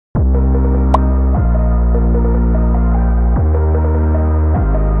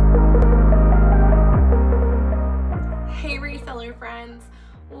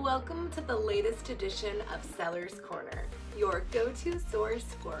edition of Seller's Corner, your go-to source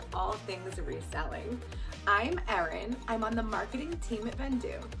for all things reselling. I'm Erynn, I'm on the marketing team at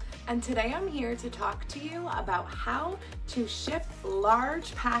Vendoo, and today I'm here to talk to you about how to ship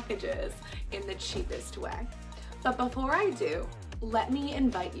large packages in the cheapest way. But before I do, let me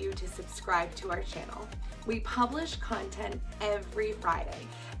invite you to subscribe to our channel. We publish content every Friday,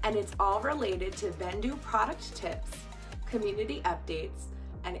 and it's all related to Vendoo product tips, community updates,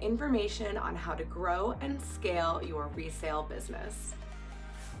 and information on how to grow and scale your resale business.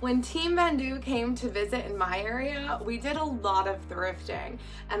 When Team Vendoo came to visit in my area, we did a lot of thrifting,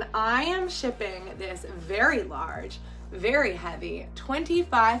 and I am shipping this very large, very heavy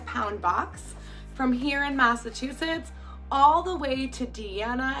 25-pound box from here in Massachusetts all the way to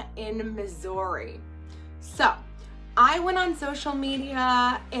Deanna in Missouri. So I went on social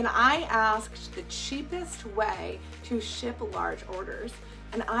media and I asked the cheapest way to ship large orders,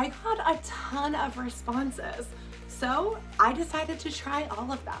 and I got a ton of responses. So I decided to try all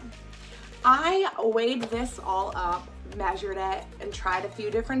of them. I weighed this all up, measured it, and tried a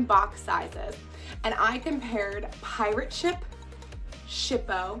few different box sizes. And I compared Pirateship,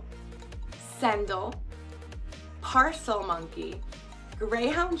 Shippo, Sendle, Parcel Monkey,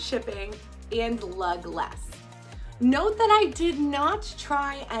 Greyhound Shipping, and Lugless. Note that I did not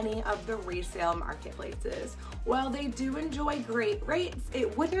try any of the resale marketplaces. While they do enjoy great rates,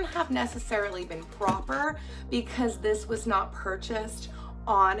 it wouldn't have necessarily been proper because this was not purchased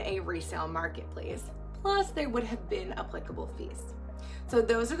on a resale marketplace. Plus, there would have been applicable fees. So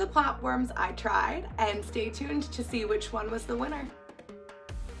those are the platforms I tried, and stay tuned to see which one was the winner.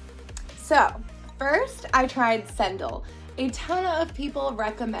 So first, I tried Sendle. A ton of people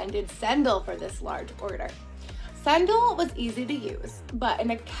recommended Sendle for this large order. Sendle was easy to use, but an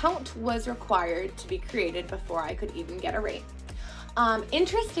account was required to be created before I could even get a rate.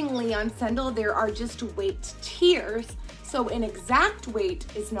 Interestingly, on Sendle, there are just weight tiers, so an exact weight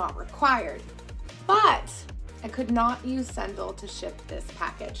is not required. But I could not use Sendle to ship this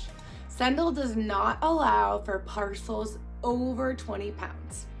package. Sendle does not allow for parcels over 20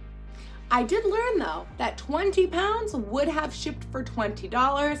 pounds. I did learn though that 20 pounds would have shipped for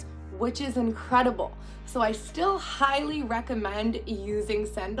 $20, which is incredible. So I still highly recommend using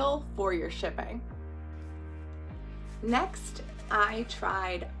Sendle for your shipping. Next, I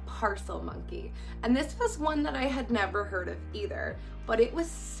tried Parcel Monkey, and this was one that I had never heard of either, but it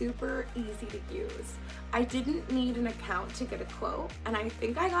was super easy to use. I didn't need an account to get a quote, and I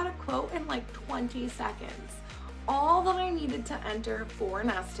think I got a quote in like 20 seconds. All that I needed to enter for an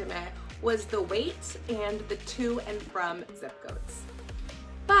estimate was the weight and the to and from zip codes.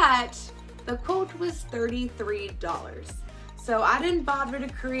 But the quote was $33. So I didn't bother to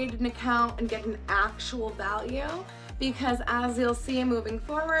create an account and get an actual value because, as you'll see moving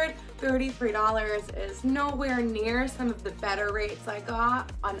forward, $33 is nowhere near some of the better rates I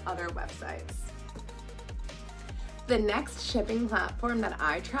got on other websites. The next shipping platform that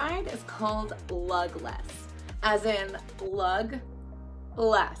I tried is called Lugless, as in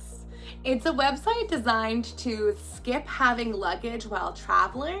lug-less. It's a website designed to skip having luggage while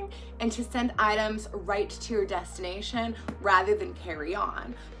traveling and to send items right to your destination rather than carry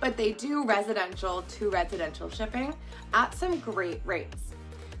on. But they do residential to residential shipping at some great rates.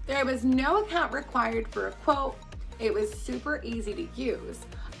 There was no account required for a quote. It was super easy to use.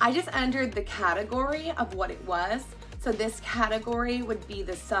 I just entered the category of what it was. So this category would be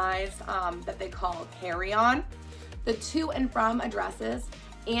the size that they call carry-on, the to and from addresses,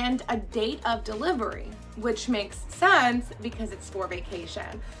 and a date of delivery, which makes sense because it's for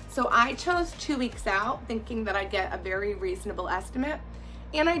vacation. So I chose 2 weeks out thinking that I'd get a very reasonable estimate,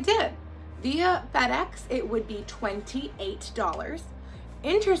 and I did. Via FedEx, it would be $28.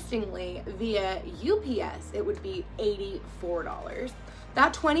 Interestingly, via UPS, it would be $84.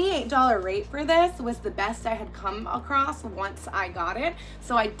 That $28 rate for this was the best I had come across once I got it,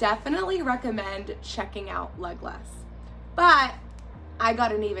 so I definitely recommend checking out Lugless. But I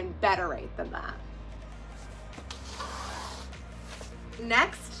got an even better rate than that.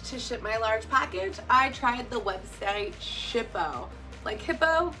 Next, to ship my large package, I tried the website Shippo, like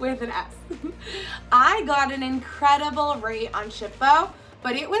hippo with an S. I got an incredible rate on Shippo,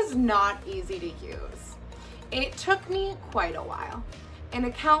 but it was not easy to use. It took me quite a while. An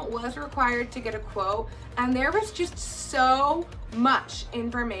account was required to get a quote, and there was just so much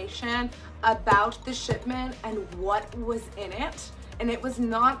information about the shipment and what was in it, and it was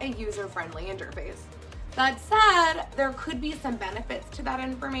not a user-friendly interface. That said, there could be some benefits to that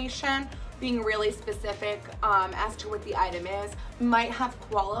information. being really specific as to what the item is might have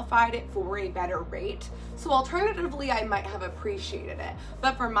qualified it for a better rate. So alternatively, I might have appreciated it.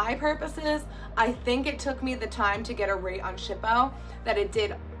 But for my purposes, I think it took me the time to get a rate on Shippo that it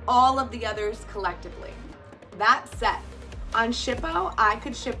did all of the others collectively. That said, on Shippo, I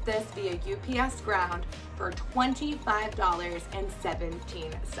could ship this via UPS Ground for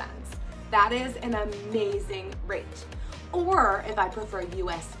 $25.17. That is an amazing rate. Or if I prefer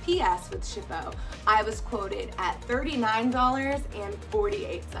USPS with Shippo, I was quoted at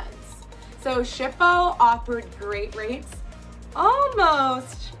 $39.48. So Shippo offered great rates,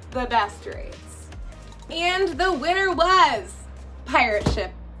 almost the best rates. And the winner was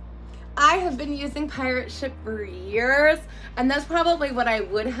Pirateship. I have been using Pirateship for years, and that's probably what I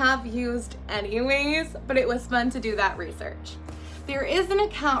would have used anyways, but it was fun to do that research. There is an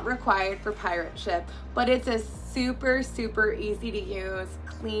account required for Pirateship, but it's a super easy to use,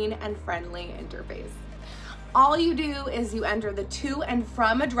 clean and friendly interface. All you do is you enter the to and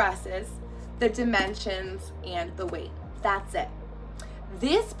from addresses, the dimensions, and the weight. That's it.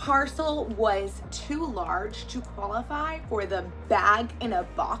 This parcel was too large to qualify for the bag in a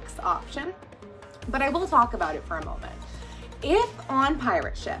box option, but I will talk about it for a moment. If on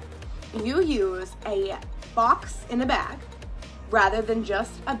Pirateship you use a box in a bag rather than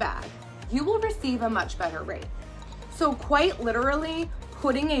just a bag, you will receive a much better rate. So quite literally,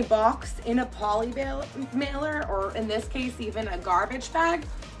 putting a box in a poly mailer, or in this case even a garbage bag,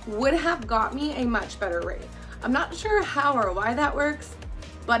 would have got me a much better rate. I'm not sure how or why that works,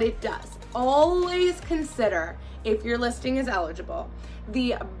 but it does. Always consider, if your listing is eligible,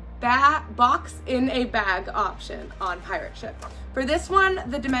 the box in a bag option on Pirateship. For this one,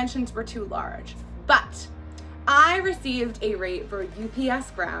 the dimensions were too large, but I received a rate for UPS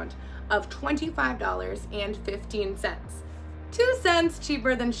Ground of $25.15. 2 cents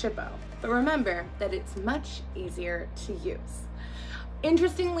cheaper than Shippo, but remember that it's much easier to use.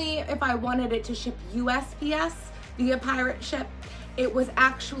 Interestingly, if I wanted it to ship USPS via Pirateship, it was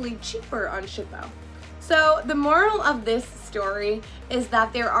actually cheaper on Shippo. So the moral of this story is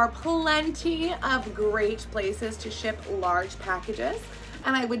that there are plenty of great places to ship large packages,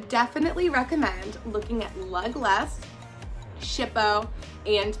 and I would definitely recommend looking at Lugless, Shippo,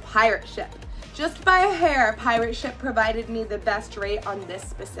 and Pirateship. Just by a hair, Pirateship provided me the best rate on this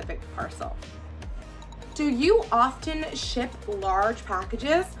specific parcel. Do you often ship large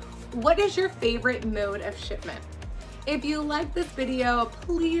packages? What is your favorite mode of shipment? If you like this video,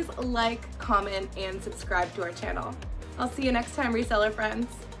 please like, comment, and subscribe to our channel. I'll see you next time, reseller friends.